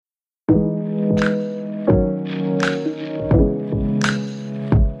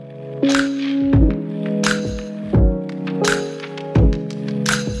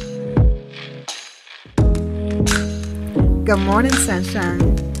Good morning, sunshine.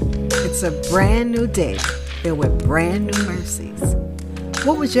 It's a brand new day filled with brand new mercies.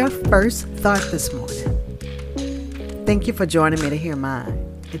 What was your first thought this morning? Thank you for joining me to hear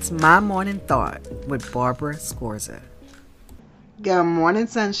mine. It's My Morning Thought with Barbara Scorza. Good morning,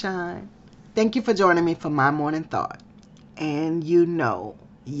 sunshine. Thank you for joining me for My Morning Thought. And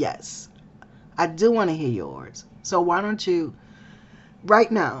yes, I do want to hear yours. So why don't you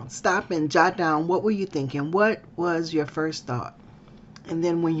right now stop and jot down what were you thinking? What was your first thought? And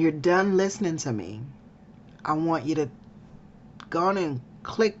then when you're done listening to me, I want you to go on and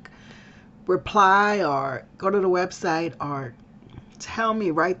click reply or go to the website or tell me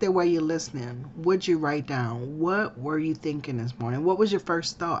right there where you're listening. Would you write down what were you thinking this morning? What was your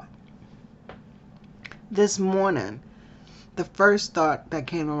first thought? This morning, the first thought that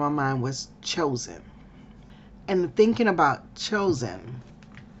came to my mind was chosen. And thinking about chosen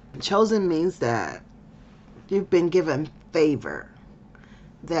means that you've been given favor,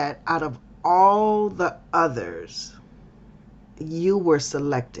 that out of all the others, you were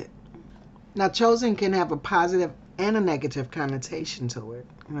selected. Now, chosen can have a positive and a negative connotation to it.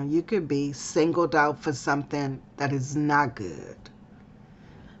 You could be singled out for something that is not good.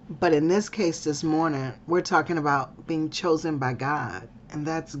 But in this case this morning, we're talking about being chosen by God, and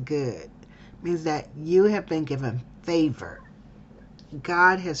that's good. It means that you have been given favor.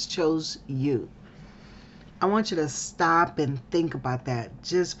 God has chose you. I want you to stop and think about that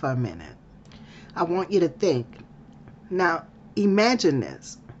just for a minute. I want you to think. Now, imagine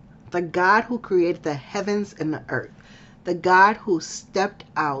this. The God who created the heavens and the earth, the God who stepped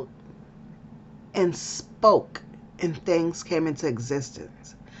out and spoke and things came into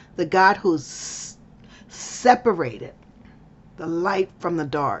existence, the God who separated the light from the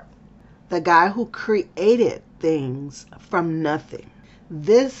dark, the God who created things from nothing.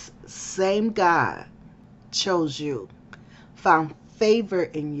 This same God chose you, found favor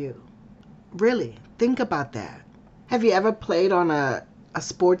in you. Really, think about that. Have you ever played on a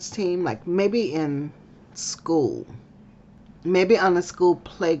sports team, like maybe in school, maybe on a school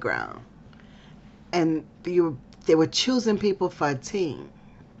playground, and they were choosing people for a team,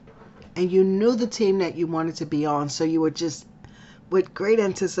 and you knew the team that you wanted to be on, so you were just with great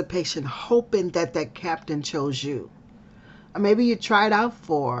anticipation hoping that that captain chose you. Or maybe you tried out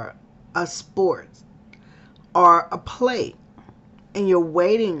for a sport or a play, and you're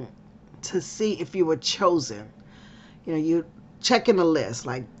waiting to see if you were chosen. You checking the list.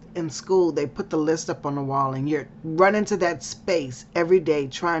 Like in school, they put the list up on the wall, and you're running to that space every day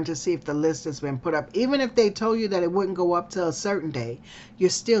trying to see if the list has been put up. Even if they told you that it wouldn't go up till a certain day, you're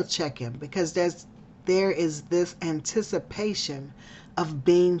still checking because there is this anticipation of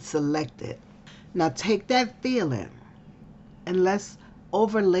being selected. Now take that feeling and let's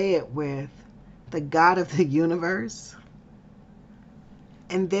overlay it with the God of the universe.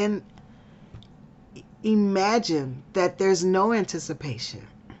 And then imagine that there's no anticipation,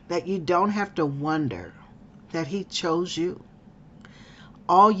 that you don't have to wonder, that He chose you.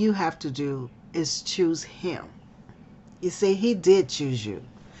 All you have to do is choose Him. You see, He did choose you.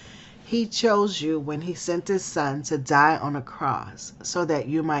 He chose you when He sent His Son to die on a cross so that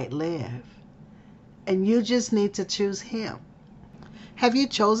you might live. And you just need to choose Him. Have you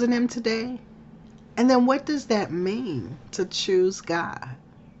chosen Him today? And then what does that mean, to choose God?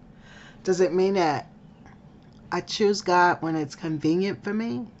 Does it mean that I choose God when it's convenient for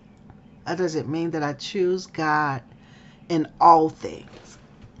me? Or does it mean that I choose God in all things?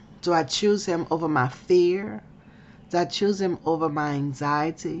 Do I choose Him over my fear? Do I choose Him over my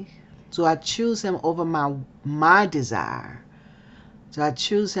anxiety? Do I choose Him over my desire? Do I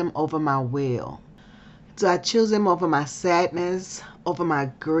choose Him over my will? Do I choose Him over my sadness, over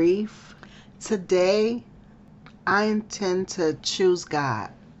my grief? Today, I intend to choose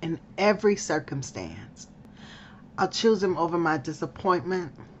God in every circumstance. I'll choose Him over my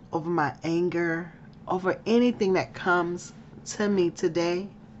disappointment, over my anger, over anything that comes to me today.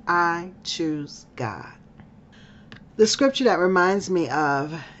 I choose God. The scripture that reminds me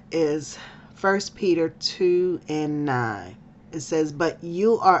of is 1 Peter 2:9. It says, "But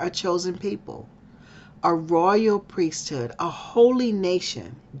you are a chosen people, a royal priesthood, a holy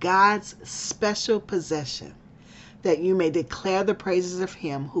nation, God's special possession, that you may declare the praises of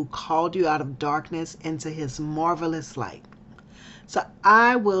Him who called you out of darkness into His marvelous light." So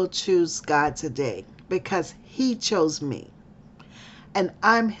I will choose God today because He chose me, and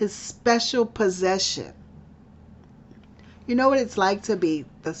I'm His special possession. You know what it's like to be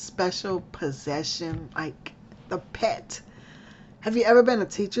the special possession, like the pet? Have you ever been a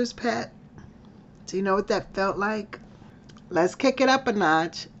teacher's pet? Do you know what that felt like? Let's kick it up a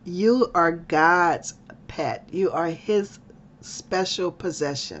notch. You are God's pet. You are His special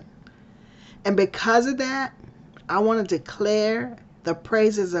possession. And because of that, I want to declare the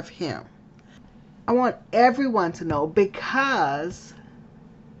praises of Him. I want everyone to know, because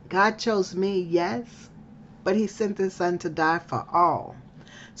God chose me, yes, but He sent His Son to die for all.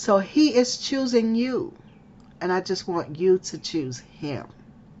 So He is choosing you, and I just want you to choose Him.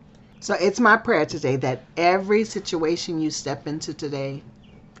 So it's my prayer today that every situation you step into today,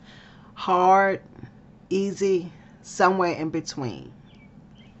 hard, easy, somewhere in between,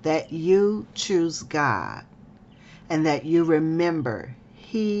 that you choose God and that you remember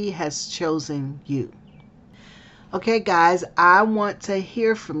He has chosen you. Okay, guys, I want to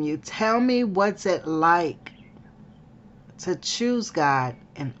hear from you. Tell me what's it like to choose God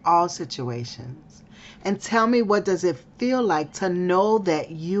in all situations. And tell me, what does it feel like to know that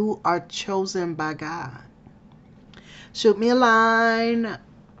you are chosen by God? Shoot me a line.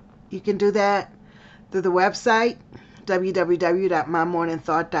 You can do that through the website,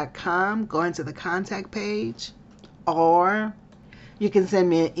 www.mymorningthought.com. Go into the contact page. Or you can send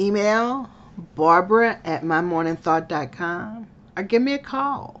me an email, Barbara@mymorningthought.com. Or give me a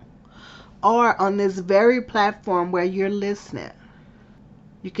call. Or on this very platform where you're listening,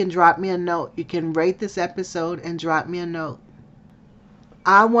 you can drop me a note. You can rate this episode and drop me a note.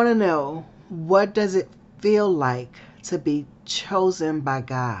 I want to know, what does it feel like to be chosen by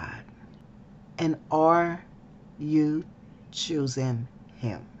God? And are you choosing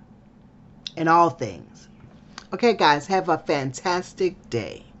Him in all things? Okay, guys, have a fantastic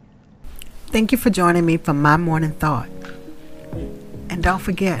day. Thank you for joining me for My Morning Thought. And don't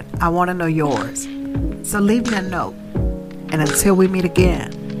forget, I want to know yours. So leave me a note. And until we meet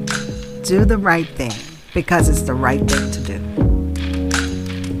again, do the right thing, because it's the right thing to do.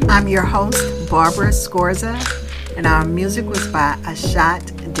 I'm your host, Barbara Scorza, and our music was by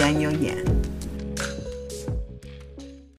Ashat Daniel Yen.